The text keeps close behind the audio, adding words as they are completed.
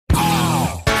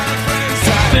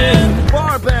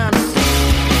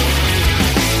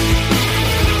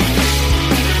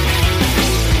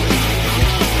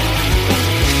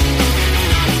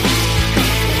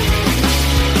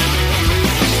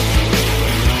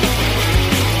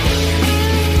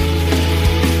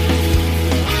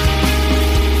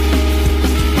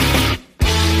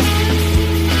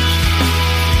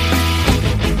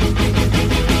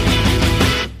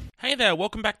there,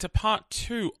 welcome back to part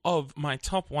 2 of my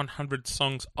top 100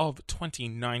 songs of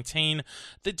 2019,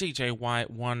 the DJY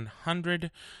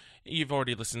 100. You've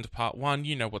already listened to part 1,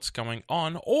 you know what's going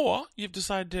on, or you've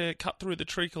decided to cut through the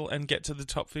treacle and get to the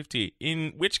top 50,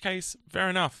 in which case, fair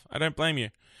enough, I don't blame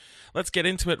you. Let's get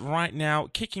into it right now,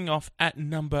 kicking off at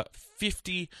number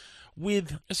 50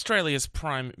 with Australia's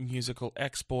prime musical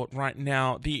export right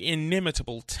now, the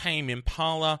inimitable Tame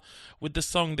Impala, with the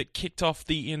song that kicked off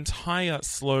the entire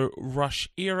slow rush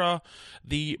era,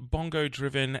 the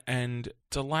bongo-driven and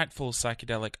delightful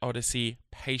psychedelic odyssey,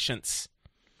 Patience.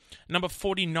 Number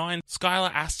 49,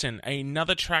 Skylar Aston,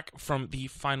 another track from the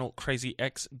final Crazy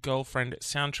Ex-Girlfriend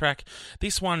soundtrack.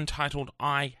 This one titled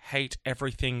I Hate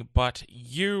Everything But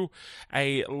You,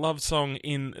 a love song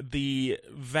in the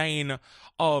vein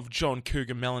of John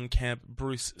Cougar Mellencamp,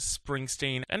 Bruce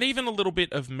Springsteen, and even a little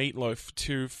bit of Meatloaf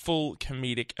to full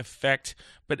comedic effect,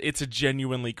 but it's a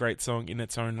genuinely great song in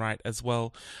its own right as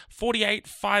well. 48,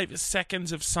 5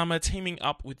 Seconds of Summer, teaming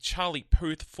up with Charlie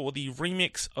Puth for the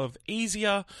remix of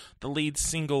Easier, the lead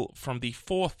single from the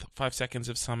fourth 5 Seconds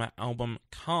of Summer album,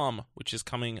 Calm, which is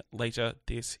coming later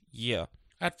this year.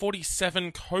 At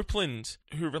 47, Copeland,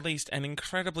 who released an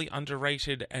incredibly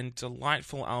underrated and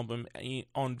delightful album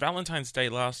on Valentine's Day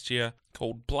last year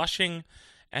called Blushing,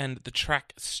 and the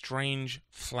track Strange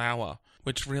Flower,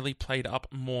 which really played up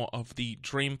more of the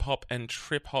dream pop and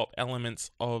trip hop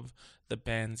elements of the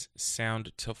band's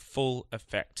sound to full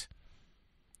effect.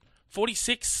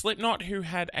 46, Slipknot, who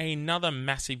had another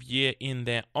massive year in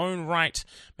their own right,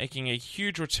 making a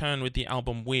huge return with the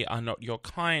album We Are Not Your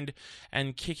Kind,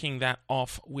 and kicking that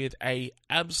off with a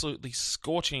absolutely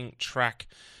scorching track,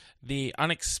 the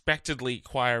unexpectedly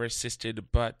choir-assisted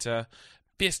but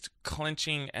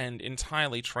fist-clenching and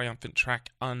entirely triumphant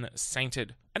track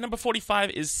Unsainted. At number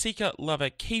 45 is Seeker, Lover,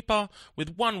 Keeper,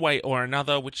 with One Way or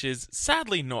Another, which is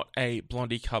sadly not a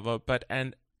Blondie cover, but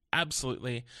an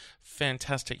absolutely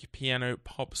fantastic piano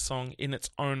pop song in its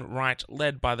own right,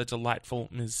 led by the delightful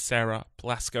Ms. Sarah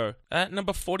Blasco. At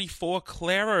number 44,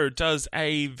 Clairo does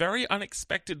a very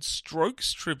unexpected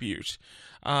Strokes tribute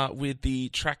with the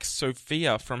track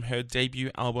Sophia from her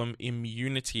debut album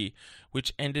Immunity,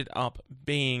 which ended up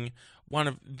being one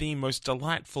of the most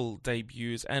delightful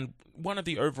debuts and one of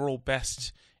the overall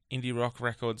best indie rock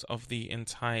records of the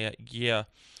entire year.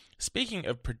 Speaking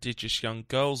of prodigious young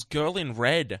girls, Girl in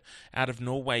Red out of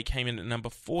Norway came in at number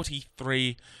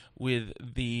 43 with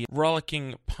the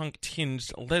rollicking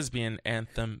punk-tinged lesbian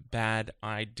anthem Bad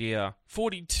Idea.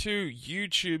 42,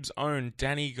 YouTube's own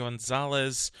Danny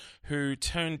Gonzalez, who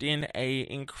turned in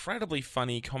a incredibly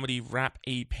funny comedy rap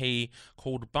EP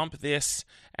called Bump This,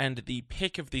 and the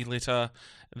pick of the litter,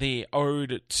 the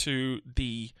ode to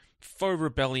the faux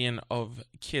rebellion of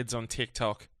kids on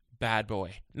TikTok, Bad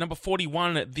Boy. Number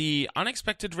 41, the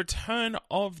unexpected return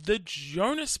of the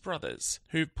Jonas Brothers,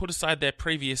 who put aside their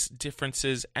previous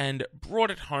differences and brought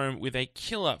it home with a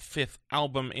killer fifth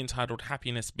album entitled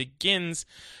Happiness Begins,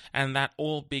 and that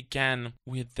all began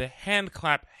with the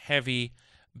hand-clap heavy,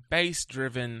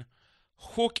 bass-driven,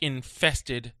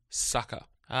 hook-infested Sucker.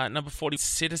 Number 40,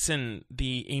 Citizen,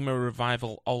 the emo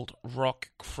revival alt-rock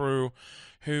crew,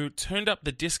 who turned up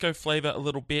the disco flavor a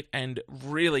little bit and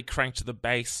really cranked the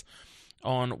bass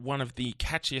on one of the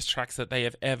catchiest tracks that they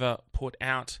have ever put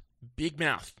out, Big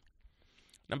Mouth.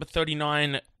 Number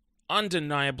 39,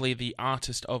 undeniably the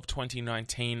artist of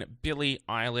 2019, Billie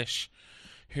Eilish,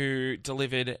 who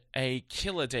delivered a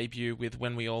killer debut with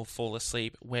When We All Fall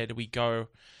Asleep, Where Do We Go?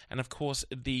 And of course,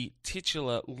 the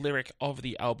titular lyric of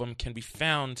the album can be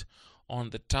found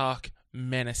on the dark,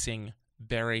 menacing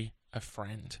Bury a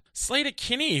Friend. Slater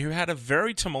Kinney, who had a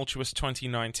very tumultuous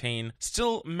 2019,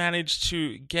 still managed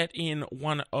to get in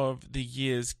one of the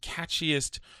year's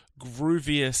catchiest,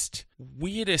 grooviest,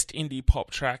 weirdest indie pop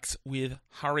tracks with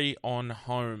Hurry On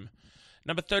Home.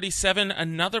 Number 37,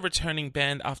 another returning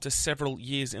band after several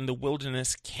years in the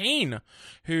wilderness, Keane,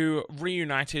 who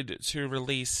reunited to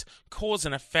release Cause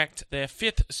and Effect, their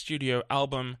fifth studio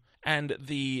album, and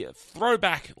the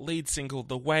throwback lead single,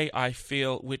 The Way I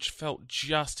Feel, which felt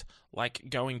just like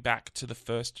going back to the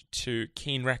first two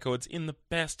Keane records in the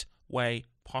best way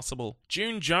possible.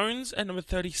 June Jones at number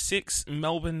 36,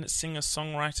 Melbourne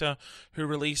singer-songwriter who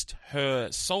released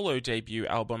her solo debut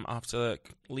album after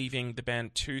leaving the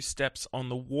band Two Steps on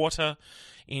the Water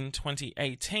in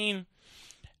 2018.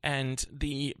 And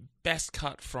the best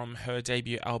cut from her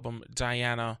debut album,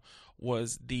 Diana,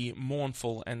 was the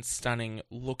mournful and stunning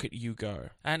Look at You Go.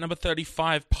 At number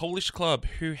 35, Polish Club,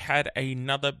 who had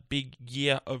another big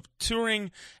year of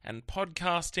touring and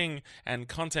podcasting and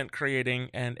content creating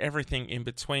and everything in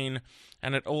between,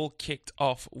 and it all kicked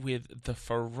off with the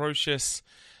ferocious,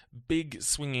 big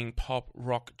swinging pop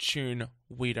rock tune,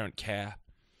 We Don't Care.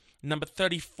 Number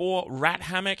 34, Rat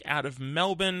Hammock out of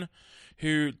Melbourne,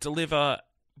 who deliver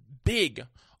big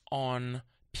on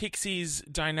Pixies'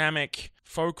 dynamic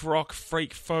folk rock,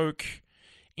 freak folk,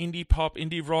 indie pop,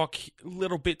 indie rock,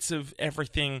 little bits of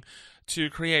everything to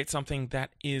create something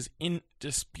that is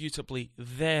indisputably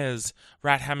theirs.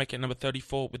 Rat Hammock at number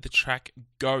 34 with the track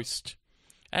Ghost.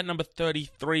 At number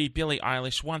 33, Billie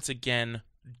Eilish once again.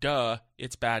 Duh,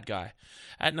 it's Bad Guy.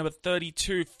 At number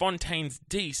 32, Fontaine's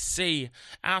DC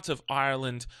out of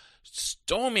Ireland,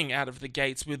 storming out of the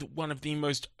gates with one of the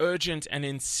most urgent and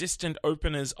insistent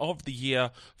openers of the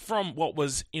year from what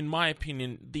was, in my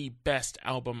opinion, the best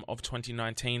album of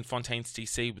 2019, Fontaine's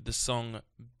DC with the song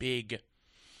Big.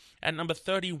 At number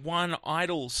 31,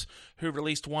 Idols, who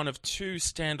released one of two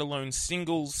standalone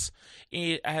singles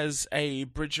as a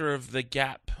bridger of the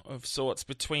gap of sorts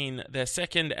between their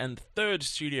second and third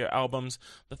studio albums,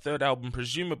 the third album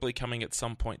presumably coming at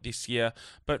some point this year.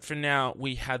 But for now,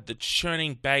 we had the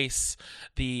churning bass,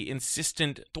 the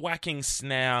insistent thwacking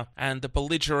snare, and the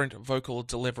belligerent vocal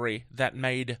delivery that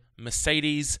made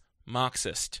Mercedes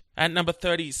Marxist. At number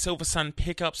 30, Silversun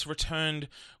Pickups returned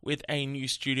with a new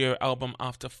studio album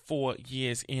after 4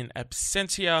 years in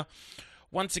absentia.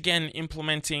 Once again,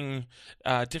 implementing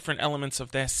different elements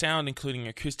of their sound, including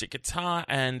acoustic guitar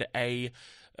and a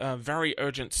very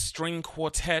urgent string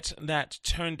quartet that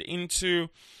turned into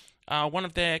one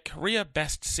of their career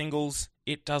best singles,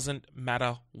 It Doesn't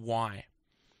Matter Why.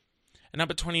 At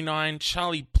number 29,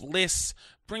 Charlie Bliss,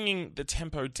 bringing the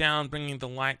tempo down, bringing the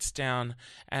lights down,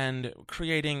 and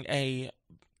creating a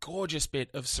gorgeous bit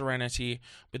of serenity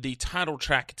with the title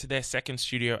track to their second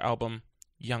studio album,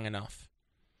 Young Enough.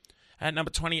 At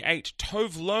number 28,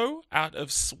 Tove Lo out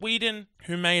of Sweden,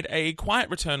 who made a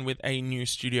quiet return with a new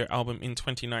studio album in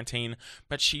 2019,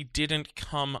 but she didn't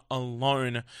come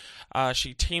alone.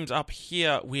 She teamed up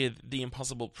here with the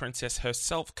Impossible Princess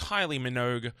herself, Kylie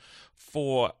Minogue,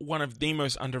 for one of the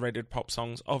most underrated pop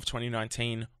songs of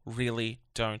 2019, Really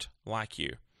Don't Like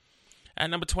You. At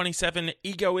number 27,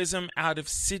 Egoism out of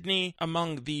Sydney,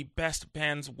 among the best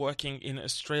bands working in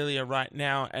Australia right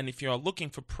now. And if you are looking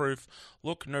for proof,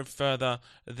 look no further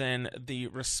than the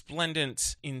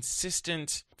resplendent,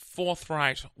 insistent,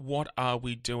 forthright What Are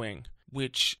We Doing?,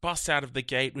 which busts out of the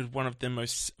gate with one of the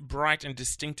most bright and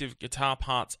distinctive guitar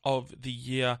parts of the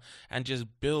year and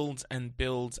just builds and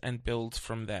builds and builds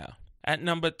from there. At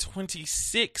number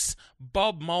 26,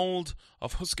 Bob Mould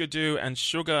of Husker Du and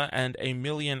Sugar and a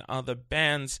million other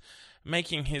bands,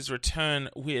 making his return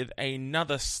with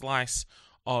another slice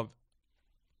of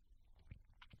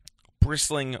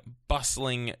bristling,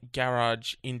 bustling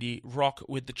garage indie rock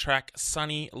with the track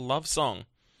Sunny Love Song.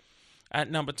 At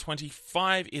number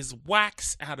 25 is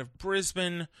Wax out of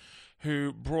Brisbane,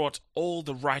 who brought all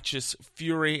the righteous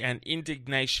fury and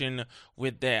indignation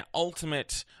with their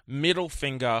ultimate middle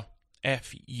finger,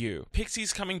 F you.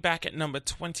 Pixies coming back at number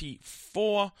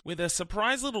 24 with a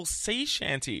surprise little sea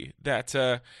shanty that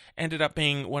ended up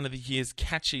being one of the year's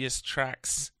catchiest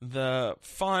tracks. The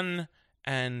fun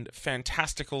and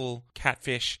fantastical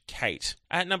Catfish Kate.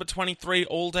 At number 23,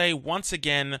 All Day, once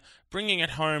again, bringing it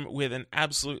home with an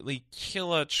absolutely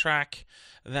killer track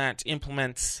that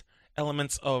implements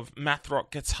elements of math rock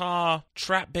guitar,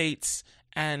 trap beats,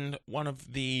 and one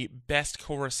of the best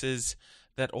choruses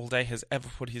that All Day has ever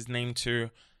put his name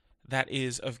to. That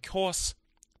is, of course,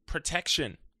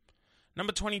 Protection.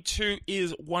 Number 22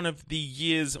 is one of the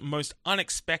year's most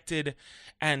unexpected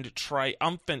and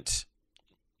triumphant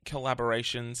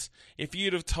collaborations. If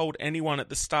you'd have told anyone at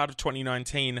the start of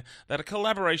 2019 that a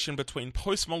collaboration between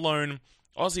Post Malone,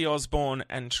 Ozzy Osbourne,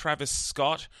 and Travis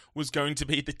Scott was going to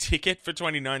be the ticket for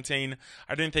 2019,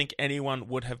 I don't think anyone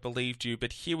would have believed you.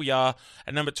 But here we are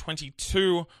at number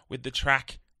 22 with the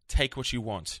track Take What You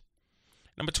Want.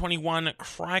 Number 21,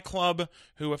 Cry Club,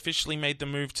 who officially made the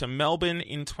move to Melbourne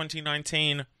in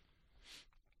 2019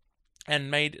 and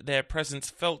made their presence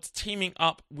felt, teaming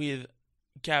up with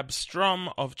Gab Strum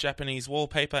of Japanese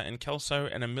Wallpaper and Kelso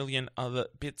and a million other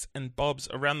bits and bobs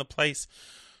around the place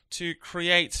to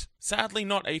create, sadly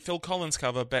not a Phil Collins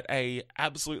cover, but a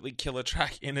absolutely killer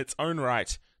track in its own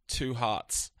right, Two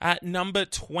Hearts. At number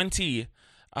 20,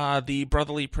 the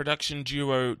brotherly production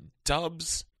duo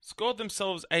Dubs scored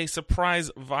themselves a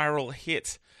surprise viral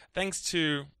hit thanks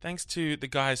to the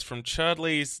guys from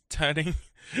Churdley's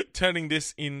turning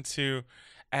this into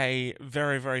a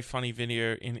very, very funny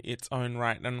video in its own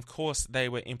right. And of course, they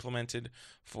were implemented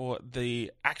for the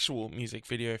actual music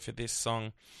video for this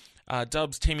song.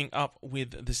 Dubs teaming up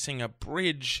with the singer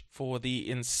Bridge for the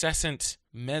incessant,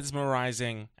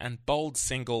 mesmerizing, and bold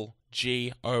single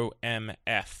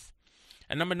GOMF.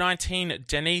 At number 19,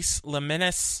 Denise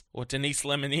Lemenis, or Denise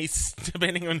Lemenis,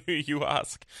 depending on who you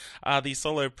ask, the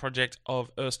solo project of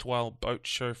erstwhile Boat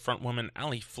Show frontwoman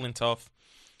Ali Flintoff.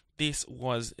 This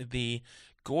was the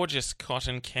gorgeous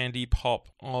cotton candy pop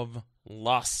of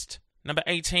Lust. Number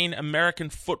 18, American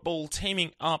Football,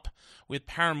 teaming up with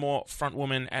Paramore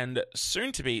frontwoman and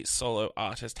soon-to-be solo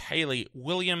artist Hayley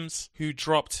Williams, who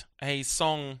dropped a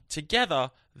song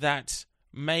together that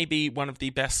may be one of the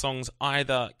best songs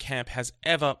either camp has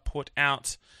ever put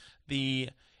out. The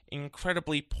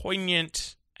incredibly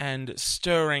poignant and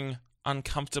stirring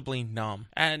Uncomfortably Numb.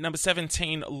 At number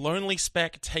 17, Lonely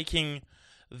Speck, taking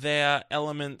their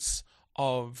elements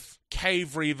of cave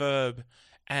reverb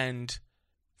and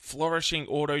flourishing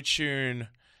auto-tune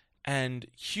and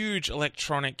huge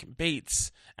electronic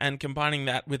beats and combining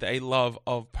that with a love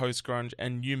of post-grunge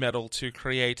and nu metal to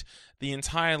create the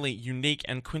entirely unique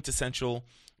and quintessential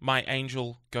My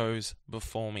Angel Goes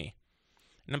Before Me.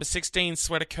 Number 16,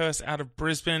 Sweater Curse out of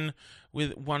Brisbane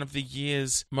with one of the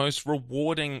year's most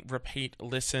rewarding repeat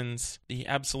listens, the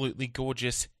absolutely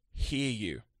gorgeous Hear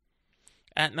You.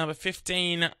 At number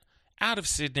 15, out of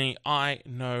Sydney, I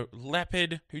Know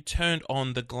Leopard, who turned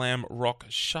on the glam rock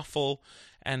shuffle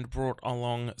and brought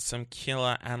along some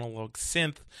killer analog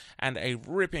synth and a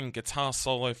ripping guitar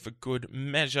solo for good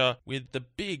measure with the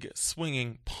big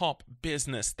swinging pop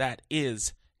business that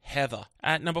is Heather.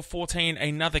 At number 14,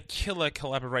 another killer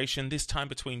collaboration, this time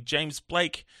between James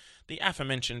Blake, the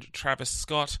aforementioned Travis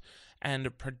Scott,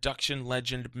 and production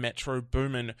legend Metro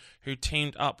Boomin, who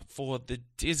teamed up for the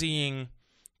dizzying,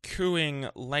 cooing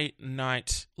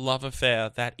late-night love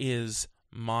affair that is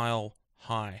Mile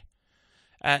High.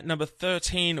 At number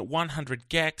 13, 100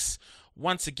 gecs,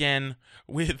 once again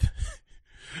with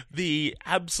the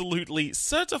absolutely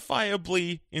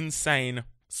certifiably insane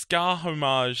ska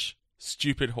homage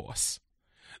Stupid Horse.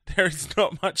 There is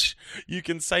not much you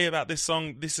can say about this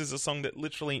song. This is a song that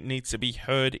literally needs to be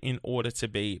heard in order to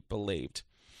be believed.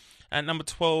 At number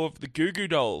 12, the Goo Goo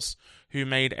Dolls, who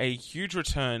made a huge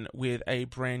return with a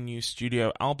brand new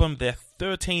studio album, their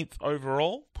 13th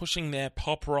overall, pushing their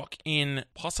pop rock in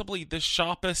possibly the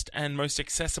sharpest and most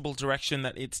accessible direction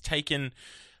that it's taken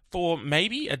for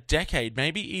maybe a decade,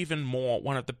 maybe even more.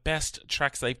 One of the best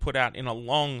tracks they've put out in a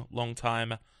long, long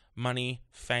time, Money,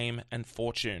 Fame, and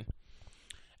Fortune.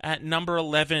 At number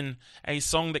 11, a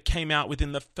song that came out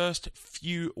within the first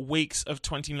few weeks of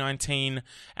 2019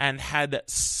 and had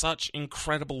such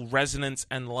incredible resonance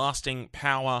and lasting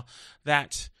power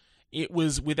that it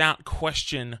was without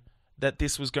question that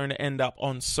this was going to end up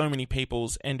on so many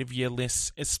people's end-of-year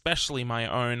lists, especially my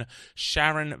own.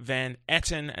 Sharon Van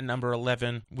Etten at number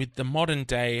 11 with the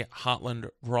modern-day Heartland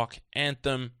rock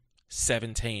anthem,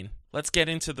 17. Let's get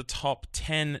into the top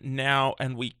 10 now,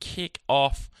 and we kick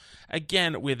off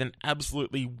again with an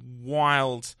absolutely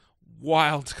wild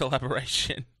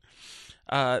collaboration.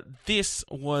 This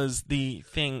was the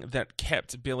thing that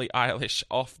kept Billie Eilish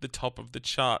off the top of the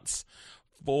charts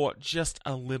for just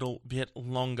a little bit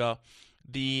longer.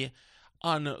 The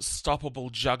unstoppable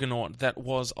juggernaut that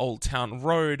was Old Town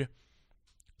Road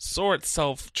saw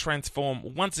itself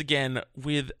transform once again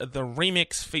with the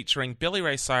remix featuring Billy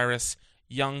Ray Cyrus,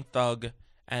 Young Thug,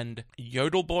 and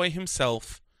Yodel Boy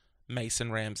himself,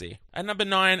 Mason Ramsey. At number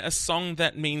 9, a song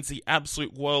that means the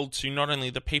absolute world to not only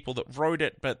the people that wrote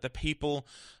it, but the people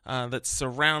that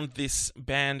surround this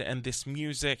band and this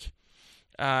music.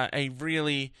 A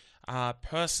really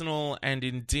personal and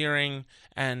endearing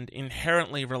and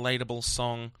inherently relatable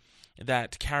song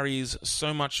that carries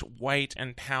so much weight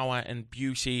and power and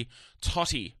beauty.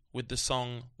 Totty with the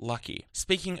song Lucky.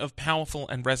 Speaking of powerful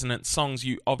and resonant songs,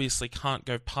 you obviously can't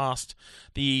go past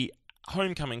the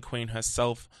homecoming queen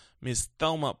herself, Ms.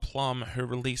 Thelma Plum, who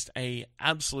released a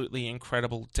absolutely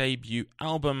incredible debut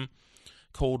album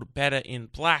called Better in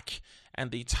Black,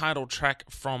 and the title track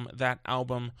from that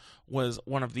album was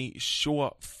one of the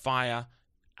surefire,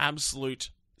 absolute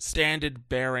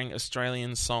standard-bearing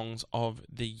Australian songs of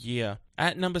the year.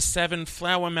 At number 7,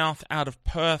 Flower Mouth out of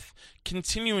Perth,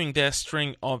 continuing their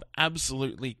string of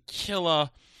absolutely killer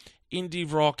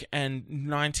indie rock and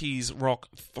 90s rock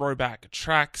throwback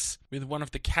tracks with one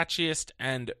of the catchiest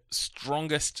and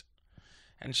strongest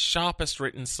and sharpest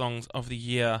written songs of the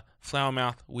year, Flower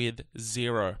Mouth with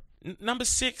Zero. Number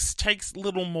 6 takes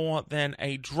little more than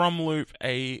a drum loop,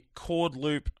 a chord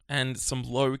loop, and some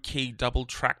low-key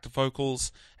double-tracked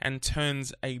vocals and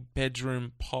turns a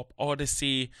bedroom pop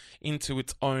odyssey into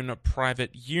its own private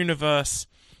universe.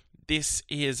 This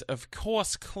is, of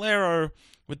course, Clairo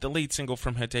with the lead single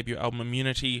from her debut album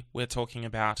Immunity. We're talking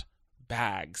about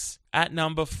Bags. At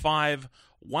number 5,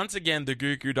 once again the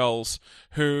Goo Goo Dolls,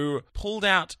 who pulled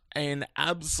out an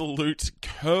absolute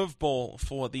curveball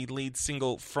for the lead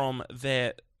single from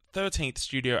their 13th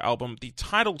studio album, the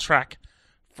title track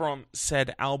from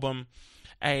said album,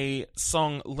 a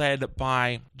song led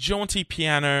by jaunty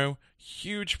piano,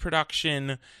 huge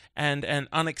production, and an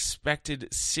unexpected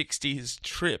 60s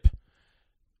trip.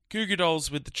 Goo Goo Dolls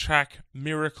with the track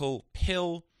Miracle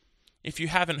Pill. If you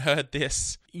haven't heard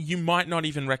this, you might not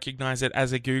even recognize it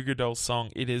as a Goo Goo Dolls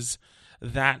song. It is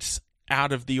that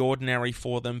out of the ordinary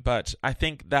for them, but I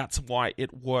think that's why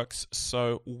it works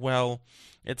so well.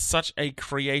 It's such a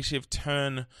creative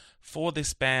turn for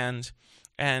this band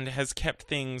and has kept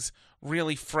things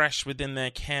really fresh within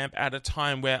their camp at a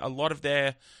time where a lot of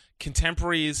their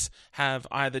contemporaries have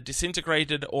either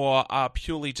disintegrated or are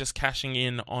purely just cashing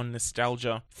in on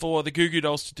nostalgia. For the Goo Goo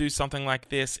Dolls to do something like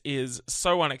this is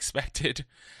so unexpected,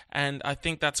 and I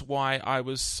think that's why I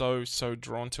was so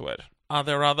drawn to it. Are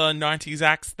there other 90s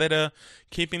acts that are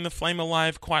keeping the flame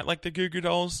alive quite like the Goo Goo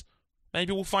Dolls?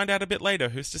 Maybe we'll find out a bit later,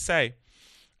 who's to say.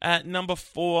 At number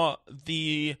 4,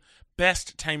 the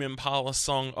best Tame Impala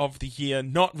song of the year,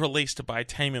 not released by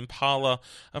Tame Impala.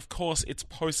 Of course, it's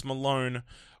Post Malone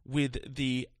with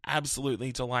the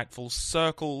absolutely delightful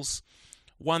Circles,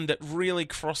 one that really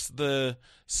crossed the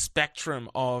spectrum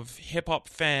of hip-hop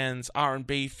fans,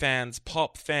 R&B fans,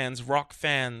 pop fans, rock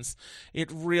fans. It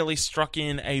really struck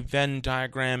in a Venn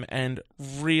diagram and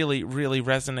really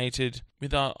resonated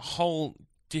with a whole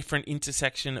different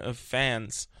intersection of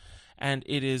fans. And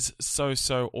it is so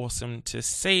awesome to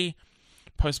see.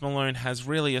 Post Malone has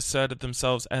really asserted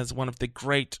themselves as one of the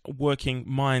great working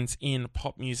minds in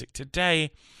pop music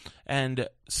today, and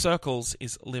Circles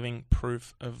is living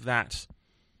proof of that.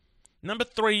 Number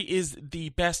 3 is the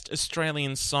best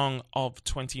Australian song of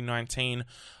 2019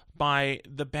 by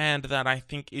the band that I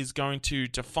think is going to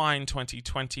define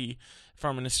 2020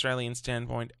 from an Australian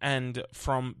standpoint and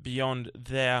from beyond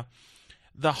there.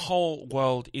 The whole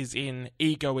world is in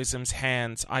Egoism's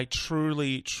hands. I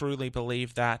truly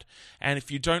believe that. And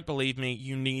if you don't believe me,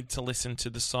 you need to listen to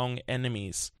the song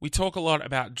Enemies. We talk a lot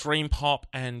about dream pop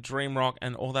and dream rock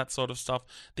and all that sort of stuff.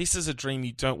 This is a dream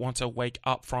you don't want to wake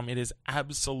up from. It is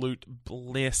absolute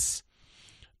bliss.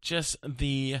 Just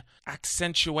the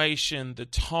accentuation, the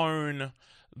tone,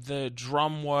 the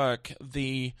drum work,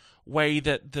 the way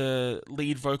that the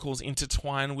lead vocals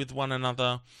intertwine with one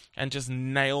another and just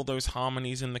nail those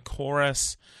harmonies in the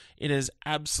chorus. It is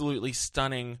absolutely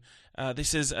stunning.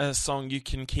 This is a song you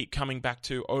can keep coming back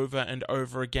to over and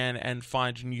over again and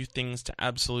find new things to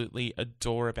absolutely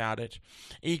adore about it.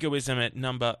 Egoism at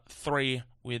number 3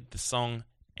 with the song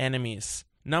Enemies.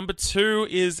 Number 2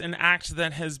 is an act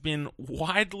that has been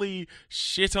widely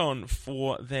shit on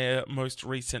for their most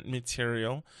recent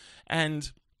material,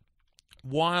 and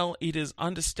while it is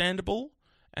understandable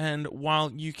and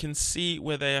while you can see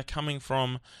where they are coming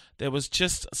from, there was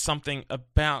just something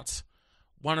about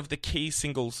one of the key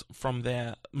singles from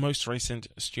their most recent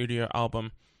studio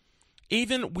album.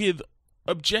 Even with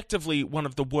objectively one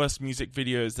of the worst music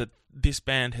videos that this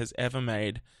band has ever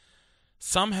made,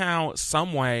 somehow,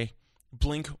 someway,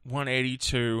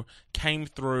 Blink-182 came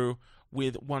through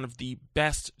with one of the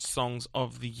best songs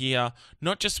of the year,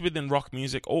 not just within rock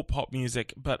music or pop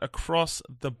music, but across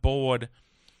the board.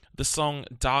 The song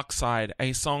Dark Side,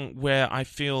 a song where I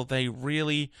feel they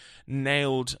really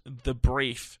nailed the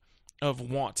brief of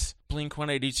what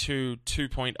Blink-182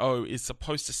 2.0 is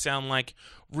supposed to sound like,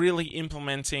 really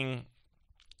implementing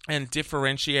and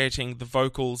differentiating the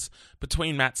vocals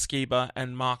between Matt Skiba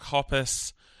and Mark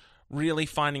Hoppus, really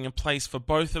finding a place for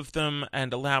both of them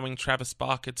and allowing Travis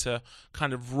Barker to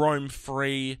kind of roam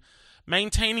free,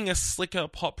 maintaining a slicker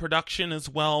pop production as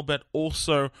well, but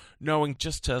also knowing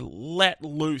just to let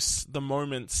loose the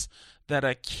moments that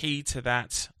are key to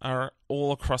that are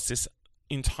all across this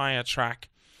entire track.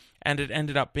 And it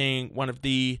ended up being one of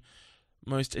the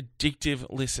most addictive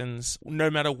listens. No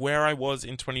matter where I was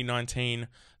in 2019,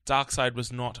 Dark Side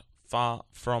was not far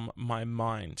from my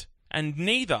mind. And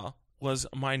neither was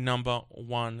my number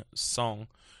 1 song.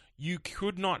 You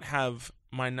could not have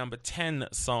my number 10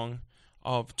 song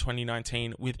of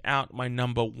 2019 without my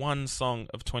number 1 song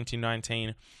of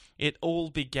 2019. It all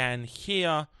began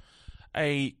here.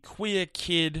 A queer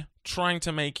kid trying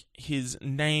to make his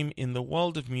name in the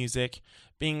world of music,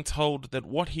 being told that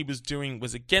what he was doing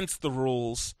was against the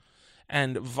rules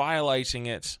and violating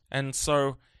it. And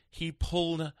so he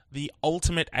pulled the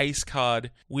ultimate ace card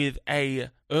with a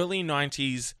early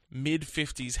 90s, mid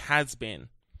 50s has-been.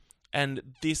 And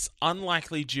this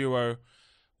unlikely duo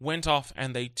went off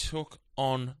and they took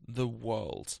on the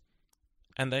world.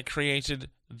 And they created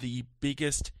the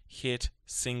biggest hit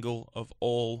single of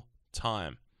all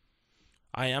time.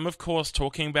 I am, of course,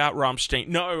 talking about Rammstein.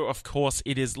 No, of course,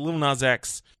 it is Lil Nas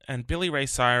X and Billy Ray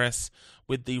Cyrus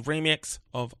with the remix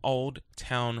of Old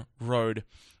Town Road.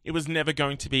 It was never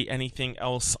going to be anything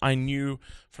else. I knew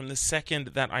from the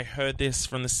second that I heard this,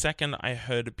 from the second I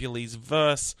heard Billy's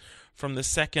verse, from the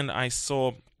second I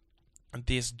saw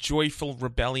this joyful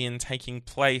rebellion taking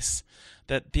place,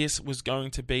 that this was going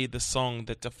to be the song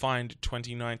that defined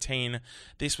 2019.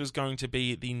 This was going to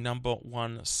be the number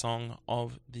one song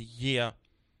of the year.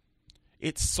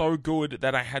 It's so good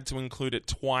that I had to include it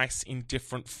twice in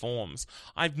different forms.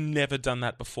 I've never done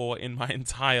that before in my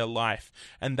entire life,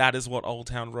 and that is what Old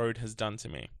Town Road has done to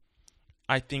me.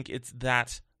 I think it's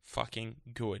that fucking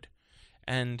good.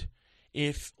 And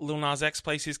if Lil Nas X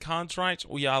plays his cards right,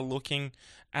 we are looking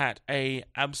at a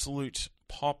absolute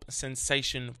pop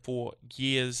sensation for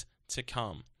years to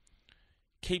come.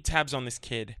 Keep tabs on this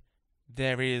kid.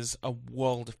 There is a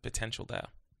world of potential there.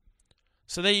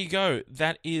 So there you go.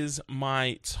 That is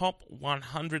my top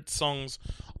 100 songs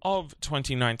of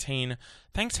 2019.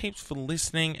 Thanks heaps for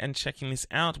listening and checking this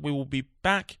out. We will be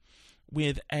back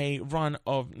with a run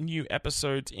of new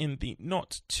episodes in the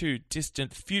not too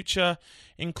distant future,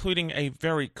 including a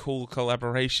very cool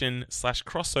collaboration /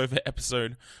 crossover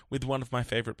episode with one of my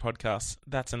favorite podcasts.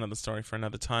 That's another story for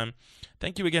another time.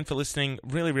 Thank you again for listening.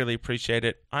 Really, really appreciate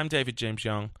it. I'm David James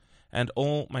Young, and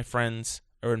all my friends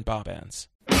are in bar bands.